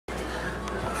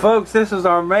Folks, this is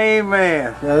our main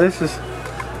man. Now this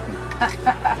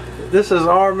is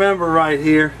our member right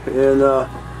here, and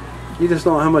you just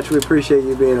know how much we appreciate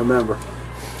you being a member.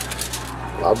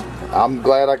 I'm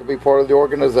glad I could be part of the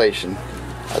organization.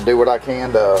 I do what I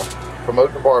can to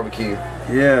promote the barbecue.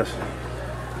 Yes.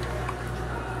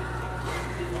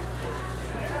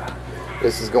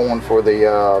 This is going for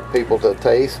the people to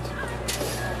taste.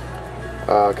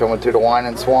 Coming to the Wine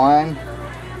and Swine.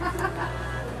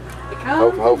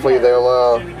 Hopefully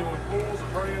they'll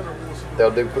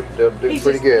do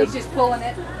pretty good. He's just pulling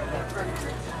it.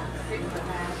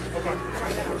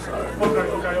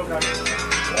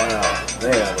 Wow,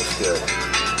 man, that looks good.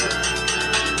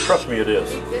 Trust me, it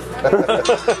is.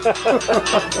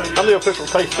 I'm the official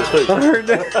taster too. I heard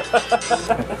that.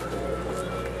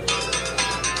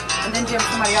 And then Jim,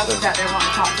 somebody else is out there wanting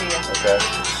to talk to you. Okay.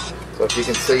 So if you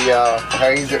can see how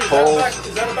easy it pulls.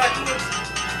 Is that a backwoods?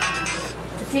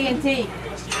 The TNT.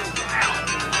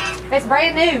 It's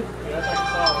brand new.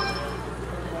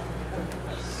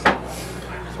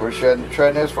 So we're shredding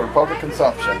this for public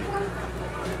consumption.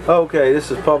 Okay,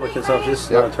 this is public consumption. This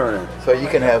is not a turn-in. So you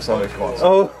can have some if you want some.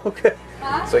 Oh, okay.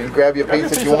 So you can grab your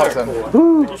piece if you want some.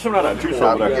 Get some of that juice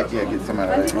over there. Get some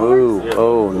out of there. Ooh,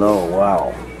 oh no,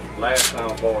 wow. Last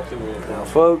time ball too. Now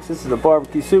folks, this is the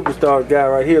barbecue superstar guy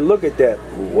right here. Look at that.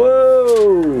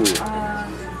 Whoa.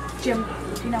 Jim,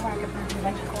 do you know where I can find the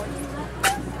electric cord?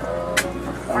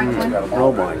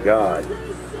 Oh my God.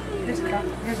 Here's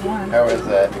one. How is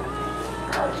that?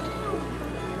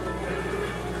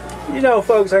 You know,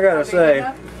 folks, I gotta say,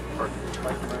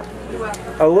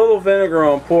 a little vinegar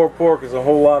on pulled pork is a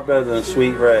whole lot better than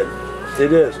sweet red.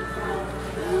 It is.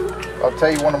 I'll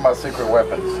tell you one of my secret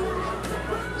weapons.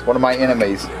 It's one of my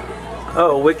enemies.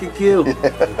 Oh, Wicked Q.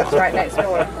 It's right next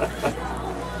door.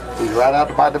 He's right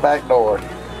out by the back door.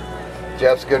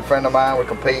 Jeff's a good friend of mine. We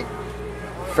compete,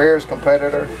 fierce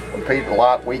competitor. Compete a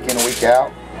lot week in, week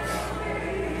out.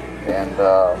 And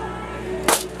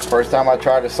first time I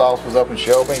tried the sauce was up in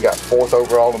Shelby. Got 4th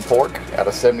overall in pork out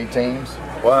of 70 teams.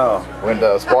 Wow. Went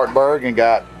to Spartanburg and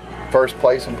got 1st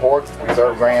place in pork.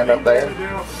 Reserve grand up there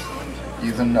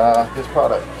using his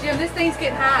product. Jim, this thing's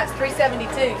getting high. It's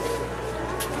 372.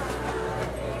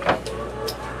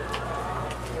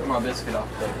 Get my biscuit off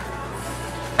there.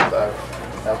 So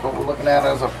that's what we're looking at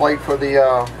as a plate for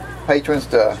the patrons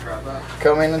to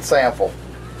come in and sample.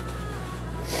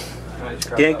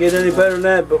 Can't get any better than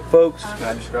that, but folks. Can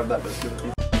I just grab that biscuit with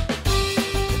you?